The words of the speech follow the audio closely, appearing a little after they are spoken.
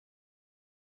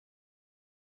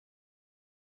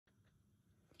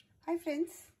Hi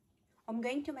friends, I'm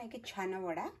going to make a Chana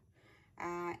Vada.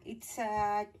 It's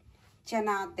a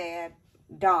Chana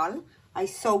Dal. I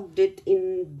soaked it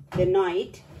in the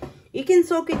night. You can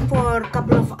soak it for a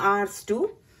couple of hours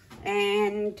too.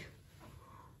 And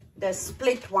the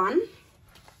split one.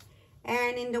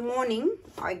 And in the morning,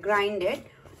 I grind it.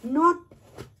 Not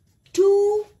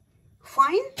too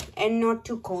fine and not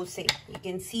too coarse. You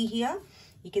can see here.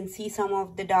 You can see some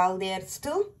of the dal there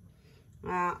still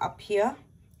up here.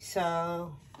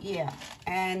 So yeah,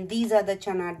 and these are the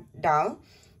Chana Dal,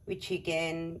 which you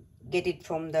can get it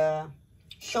from the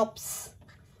shops.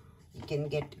 You can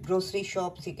get grocery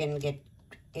shops, you can get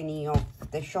any of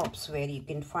the shops where you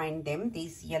can find them.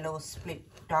 These yellow split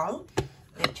dal,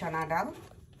 the Chana Dal,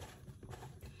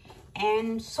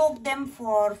 and soak them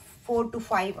for 4 to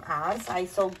 5 hours. I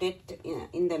soaked it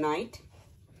in the night,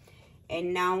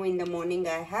 and now in the morning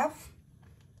I have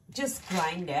just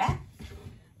grind it.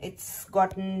 It's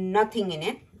got nothing in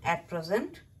it at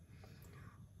present.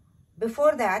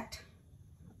 Before that,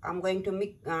 I'm going to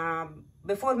mix,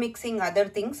 before mixing other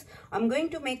things, I'm going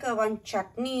to make one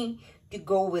chutney to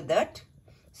go with it.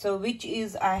 So which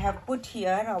is, I have put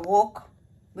here a wok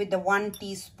with the 1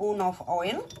 teaspoon of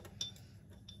oil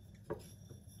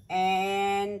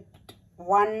and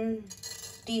 1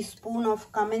 teaspoon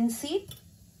of cumin seed.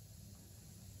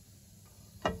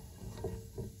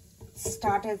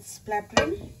 Started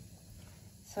splattering,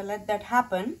 so let that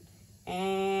happen.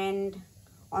 And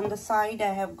on the side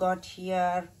I have got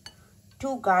here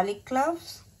 2 garlic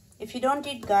cloves. If you don't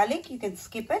eat garlic, you can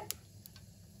skip it.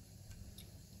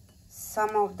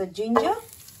 Some of the ginger,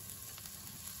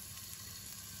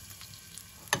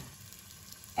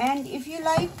 and if you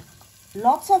like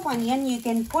lots of onion, you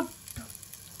can put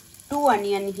 2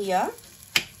 onion here,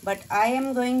 but I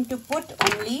am going to put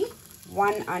only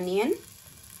 1 onion.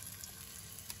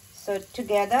 So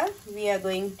together we are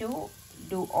going to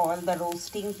do all the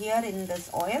roasting here in this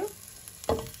oil.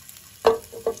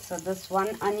 So this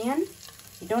 1 onion,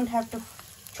 you don't have to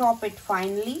chop it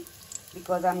finely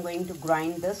because I'm going to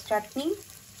grind this chutney.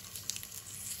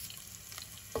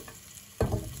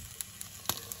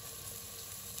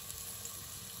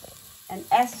 And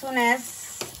as soon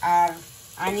as our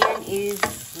onion is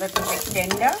little bit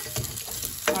tender,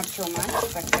 not so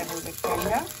much, but a little bit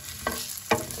tender,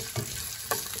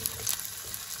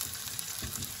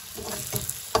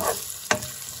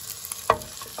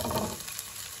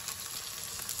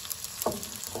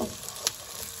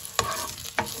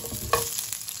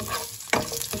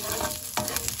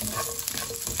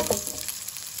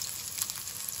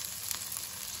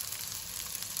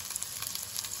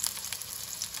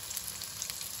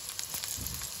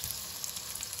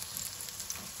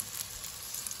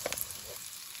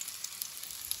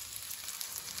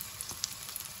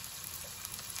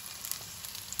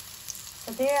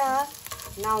 they are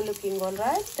now looking all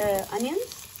right. The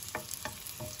onions,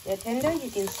 they're tender. You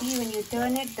can see when you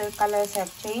turn it, the colors have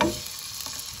changed.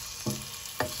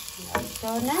 Now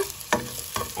turn it,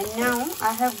 and now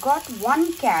I have got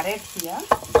 1 carrot here,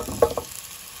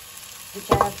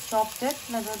 which I have chopped it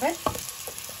a little bit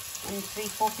in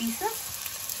 3-4 pieces.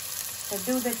 So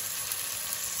do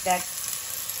that.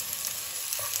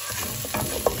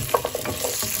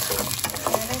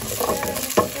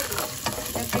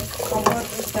 Covered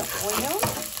with the oil.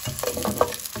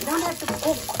 You don't have to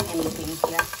cook anything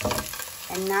here.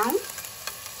 And now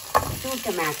 2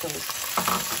 tomatoes.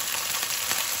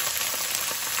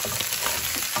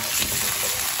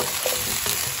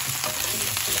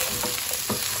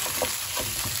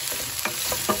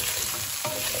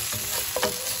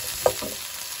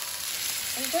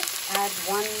 And just add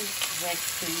 1 red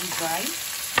chili dry.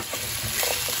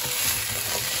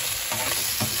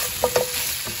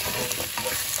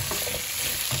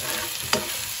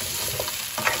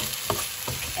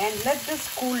 And let this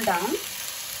cool down,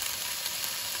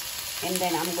 and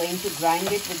then I'm going to grind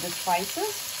it with the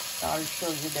spices. So I'll show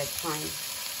you that time.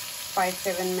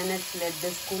 5-7 minutes, let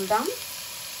this cool down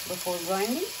before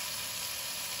grinding.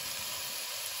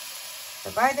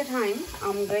 So by the time,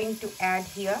 I'm going to add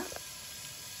here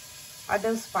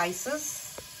other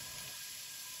spices,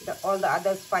 all the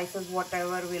other spices,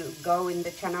 whatever will go in the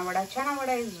Chana Vada. Chana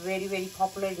Vada is very, very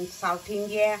popular in South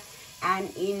India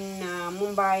and in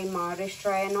Mumbai,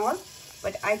 Maharashtra and all.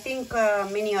 But I think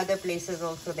many other places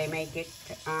also they make it.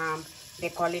 They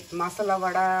call it Masala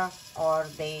Vada, or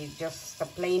they just the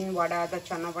plain Vada, the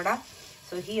Chana Vada.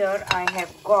 So here I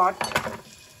have got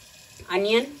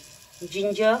onion,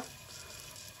 ginger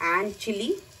and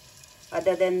chili.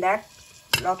 Other than that,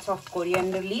 lots of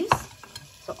coriander leaves.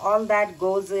 So all that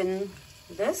goes in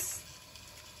this.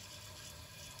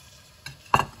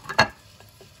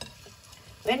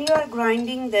 When you are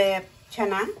grinding the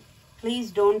chana,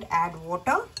 please don't add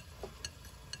water.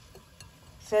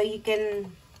 So you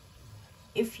can,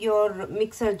 if your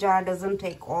mixer jar doesn't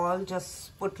take all,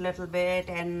 just put little bit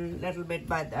and little bit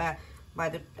by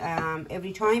the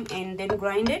every time, and then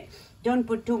grind it. Don't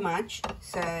put too much,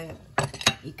 so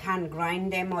you can't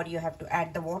grind them, or you have to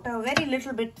add the water. Very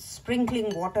little bit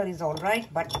sprinkling water is all right,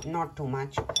 but not too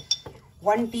much.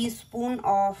 1 teaspoon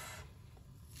of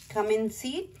cumin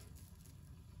seed,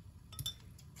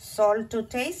 salt to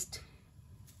taste.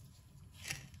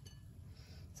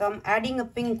 So I'm adding a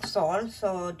pink salt,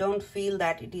 so don't feel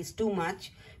that it is too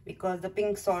much, because the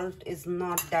pink salt is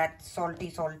not that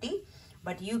salty,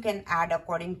 but you can add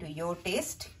according to your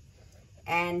taste.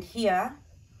 And here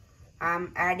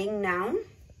I'm adding now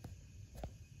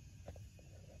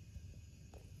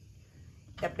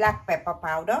the black pepper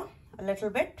powder, a little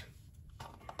bit.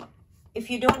 If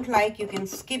you don't like, you can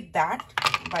skip that,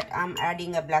 but I'm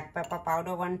adding a black pepper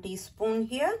powder, 1 teaspoon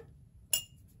here,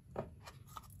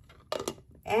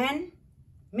 and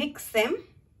mix them.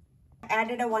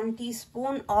 Added a 1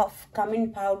 teaspoon of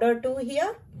cumin powder to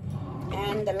here,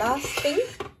 and the last thing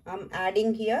I'm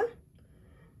adding here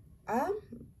a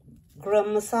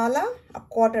garam masala, a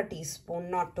 1/4 teaspoon,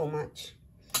 not too much.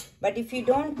 But if you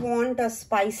don't want a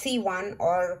spicy one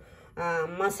or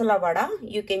masala vada,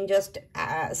 you can just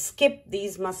skip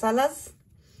these masalas.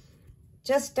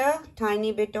 Just a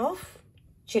tiny bit of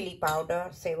chili powder,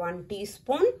 say 1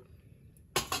 teaspoon.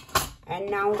 And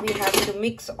now we have to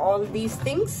mix all these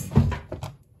things.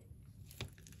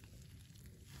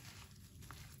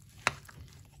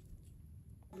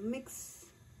 Mix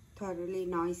thoroughly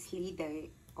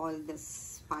nicely all the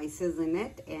spices in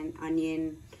it, and onion,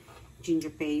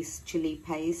 ginger paste, chili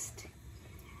paste.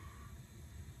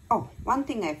 Oh, one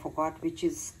thing I forgot, which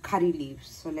is curry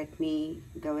leaves. So let me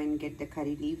go and get the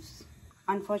curry leaves.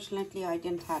 Unfortunately, I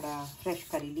didn't have fresh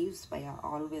curry leaves, but I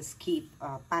always keep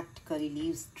packed curry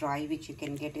leaves dry, which you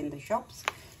can get in the shops.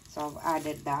 So I've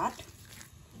added that.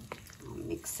 I'll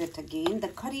mix it again.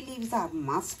 The curry leaves are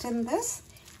must in this.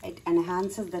 It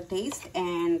enhances the taste,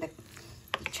 and the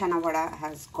chana vada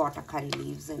has got a curry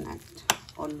leaves in it.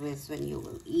 Always when you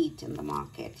will eat in the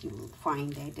market, you will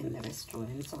find it in the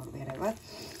restaurants or wherever.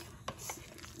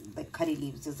 The curry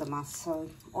leaves is a must. So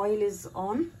oil is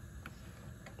on,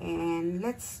 and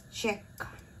let's check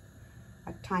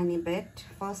a tiny bit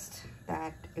first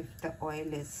that if the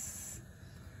oil is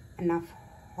enough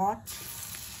hot.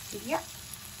 Yeah,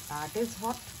 that is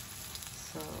hot.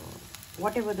 So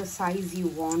whatever the size you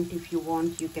want, if you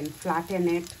want, you can flatten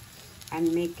it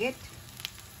and make it,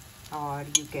 or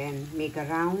you can make a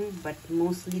round, but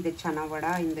mostly the chana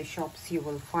vada in the shops you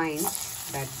will find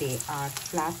that they are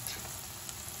flat.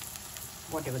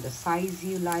 Whatever the size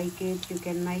you like it, you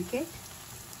can make it.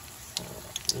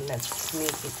 So let's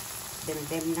make it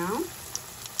them now.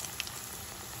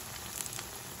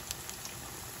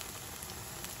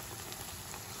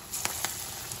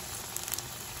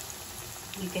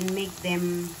 You can make them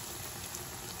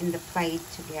in the plate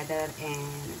together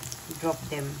and drop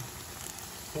them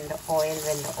in the oil.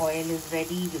 When the oil is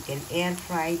ready, you can air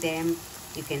fry them.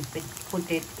 You can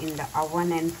put it in the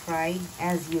oven and fry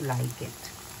as you like it.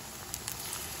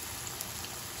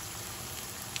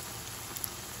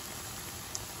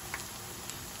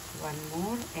 One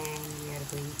more, and we are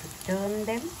going to turn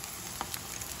them.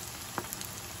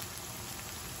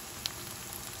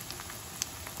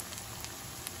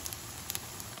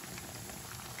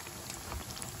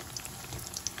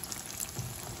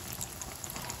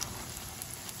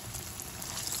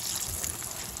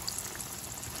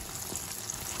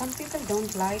 Some people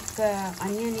don't like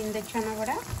onion in the chana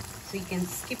vada, so you can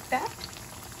skip that.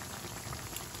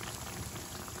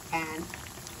 And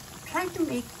try to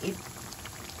make it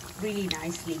really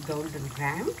nicely golden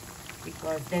brown,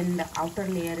 because then the outer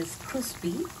layer is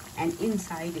crispy and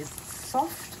inside is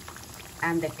soft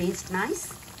and the taste nice.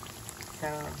 So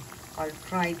I'll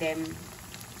fry them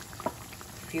a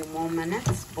few more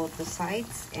minutes, both the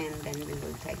sides, and then we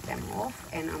will take them off.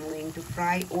 And I'm going to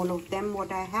fry all of them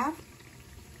what I have.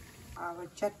 Our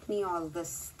chutney, all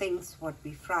these things what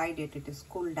we fried it is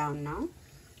cooled down now.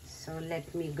 So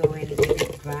let me go and let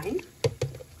it grind.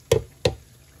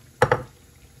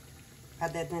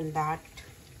 Other than that,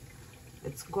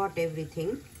 it's got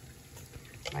everything,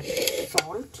 but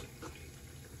salt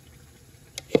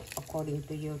according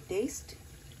to your taste,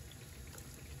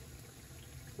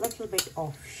 little bit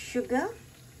of sugar,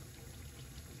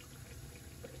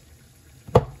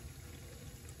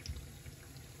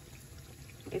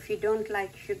 if you don't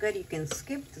like sugar, you can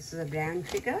skip. This is a brown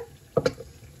sugar.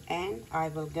 And I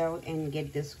will go and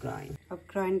get this grind. I've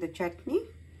grind the chutney.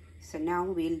 So now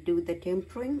we'll do the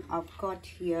tempering. I've got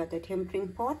here the tempering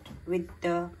pot with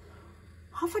the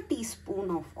half a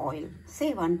teaspoon of oil.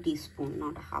 Say 1 teaspoon,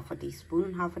 not half a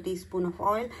teaspoon. Half a teaspoon of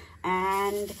oil,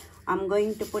 and I'm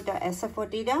going to put a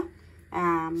asafoetida,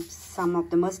 some of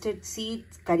the mustard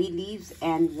seeds, curry leaves,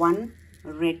 and 1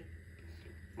 red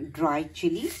dry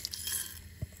chili.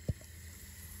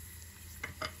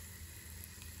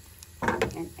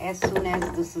 And as soon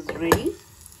as this is ready,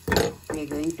 we're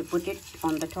going to put it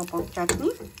on the top of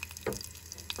chutney.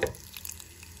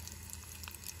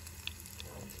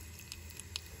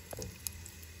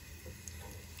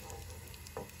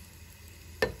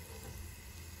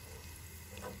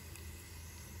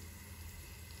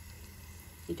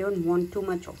 You don't want too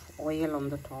much of oil on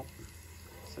the top,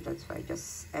 so that's why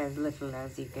just as little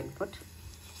as you can put.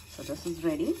 So this is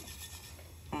ready,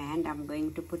 and I'm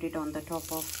going to put it on the top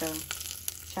of the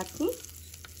chutney.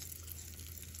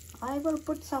 I will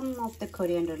put some of the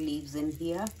coriander leaves in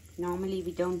here. Normally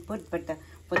we don't put, but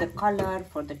for the color,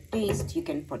 for the taste, you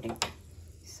can put it.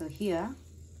 So here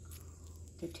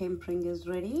the tempering is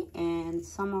ready, and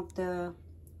some of the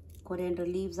coriander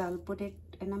leaves I'll put it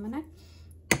in a minute.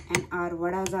 And our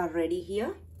vadas are ready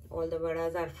here. All the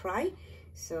vadas are fried.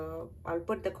 So I'll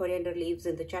put the coriander leaves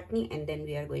in the chutney, and then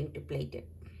we are going to plate it.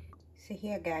 So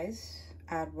here guys,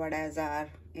 our vadas are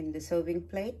in the serving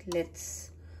plate.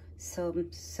 Let's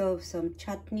serve some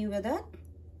chutney with it.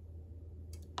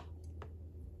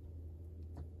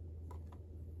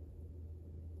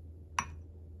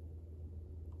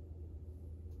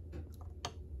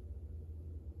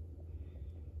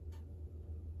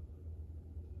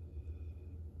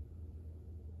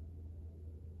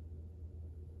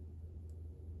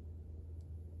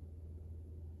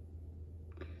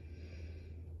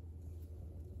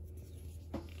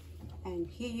 And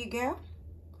here you go.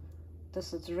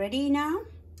 This is ready now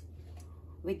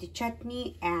with the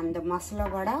chutney and the masala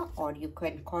vada, or you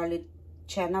can call it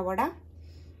chana vada.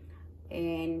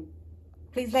 And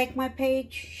please like my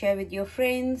page, share with your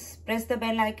friends, press the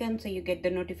bell icon so you get the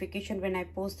notification when I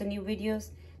post the new videos.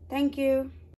 Thank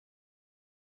you.